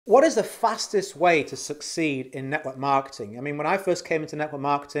What is the fastest way to succeed in network marketing? I mean, when I first came into network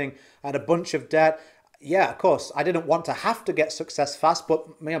marketing, I had a bunch of debt. Yeah, of course, I didn't want to have to get success fast,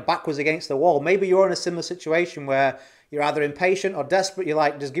 but back was against the wall. Maybe you're in a similar situation where you're either impatient or desperate. You're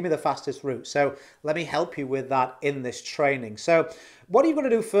like, just give me the fastest route. So let me help you with that in this training. So what you've got to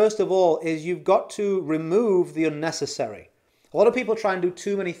do first of all is you've got to remove the unnecessary. A lot of people try and do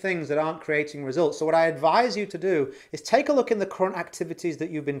too many things that aren't creating results. So what I advise you to do is take a look in the current activities that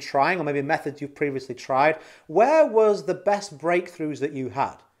you've been trying, or maybe methods you've previously tried. Where was the best breakthroughs that you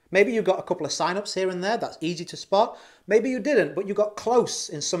had? Maybe you got a couple of signups here and there. That's easy to spot. Maybe you didn't, but you got close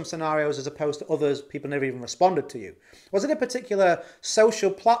in some scenarios as opposed to others. People never even responded to you. Was it a particular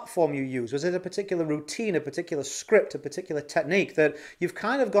social platform you used? Was it a particular routine, a particular script, a particular technique that you've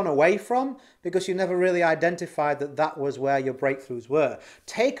kind of gone away from because you never really identified that that was where your breakthroughs were?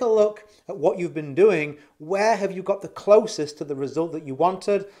 Take a look at what you've been doing. Where have you got the closest to the result that you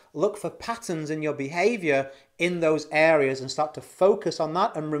wanted? Look for patterns in your behavior in those areas and start to focus on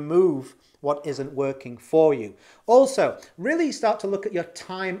that and remove what isn't working for you. Also, really start to look at your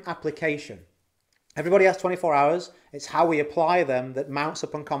time application. Everybody has 24 hours. It's how we apply them that mounts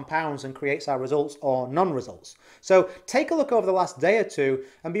up and compounds and creates our results or non-results. So take a look over the last day or two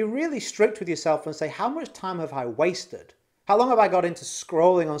and be really strict with yourself and say, how much time have I wasted? How long have I got into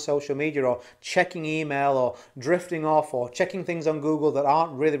scrolling on social media or checking email or drifting off or checking things on Google that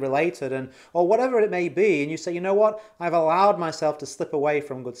aren't really related or whatever it may be, and you say, you know what, I've allowed myself to slip away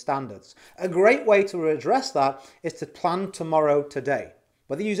from good standards. A great way to address that is to plan tomorrow today.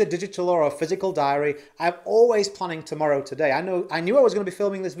 Whether you use a digital or a physical diary, I'm always planning tomorrow today. I knew I was going to be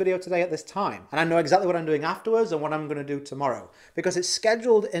filming this video today at this time, and I know exactly what I'm doing afterwards and what I'm going to do tomorrow because it's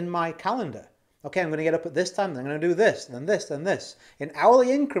scheduled in my calendar. Okay, I'm going to get up at this time, then I'm going to do this, then this, then this. In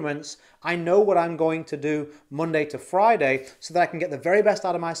hourly increments, I know what I'm going to do Monday to Friday so that I can get the very best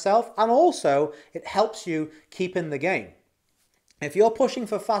out of myself, and also it helps you keep in the game. If you're pushing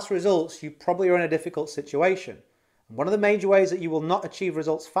for fast results, you probably are in a difficult situation. And one of the major ways that you will not achieve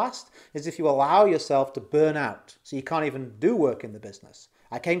results fast is if you allow yourself to burn out, so you can't even do work in the business.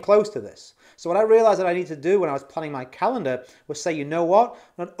 I came close to this. So what I realized that I need to do when I was planning my calendar was say, you know what?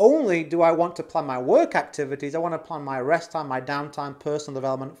 Not only do I want to plan my work activities, I want to plan my rest time, my downtime, personal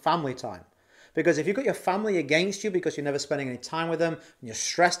development, family time. Because if you've got your family against you because you're never spending any time with them and you're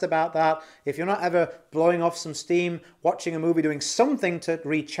stressed about that, if you're not ever blowing off some steam, watching a movie, doing something to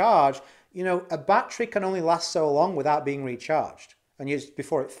recharge, a battery can only last so long without being recharged and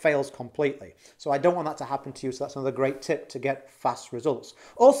before it fails completely. So I don't want that to happen to you, so that's another great tip to get fast results.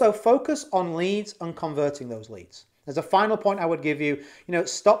 Also, focus on leads and converting those leads. As a final point I would give you,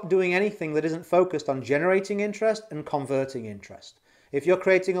 stop doing anything that isn't focused on generating interest and converting interest. If you're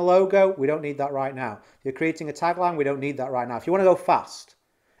creating a logo, we don't need that right now. If you're creating a tagline, we don't need that right now. If you want to go fast,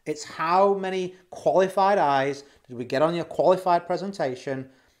 it's how many qualified eyes did we get on your qualified presentation?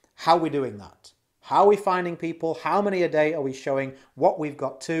 How are we doing that? How are we finding people? How many a day are we showing what we've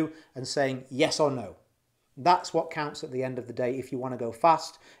got to and saying yes or no? That's what counts at the end of the day if you want to go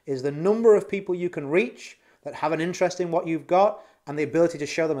fast, is the number of people you can reach that have an interest in what you've got and the ability to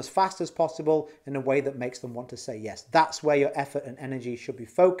show them as fast as possible in a way that makes them want to say yes. That's where your effort and energy should be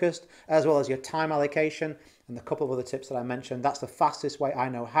focused, as well as your time allocation and the couple of other tips that I mentioned. That's the fastest way I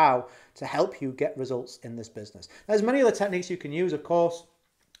know how to help you get results in this business. There's many other techniques you can use, of course.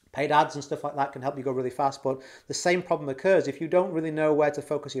 Paid ads and stuff like that can help you go really fast, but the same problem occurs if you don't really know where to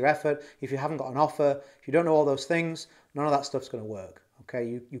focus your effort, if you haven't got an offer, if you don't know all those things, none of that stuff's going to work.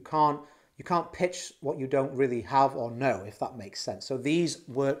 Okay, you can't pitch what you don't really have or know, if that makes sense. So these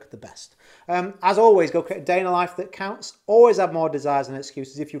work the best. As always, go create a day in a life that counts. Always have more desires and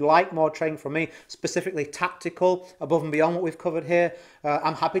excuses. If you like more training from me, specifically tactical, above and beyond what we've covered here,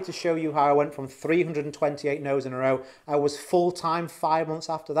 I'm happy to show you how I went from 328 no's in a row. I was full-time 5 months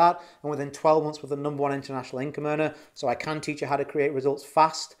after that, and within 12 months was the #1 international income earner. So I can teach you how to create results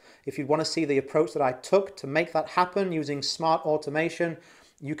fast. If you want to see the approach that I took to make that happen using smart automation,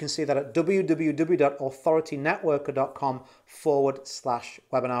 you can see that at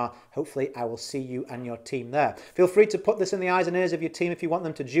www.authoritynetworker.com/webinar. Hopefully I will see you and your team there. Feel free to put this in the eyes and ears of your team if you want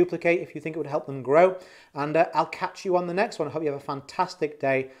them to duplicate, if you think it would help them grow. And I'll catch you on the next one. I hope you have a fantastic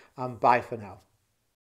day, and bye for now.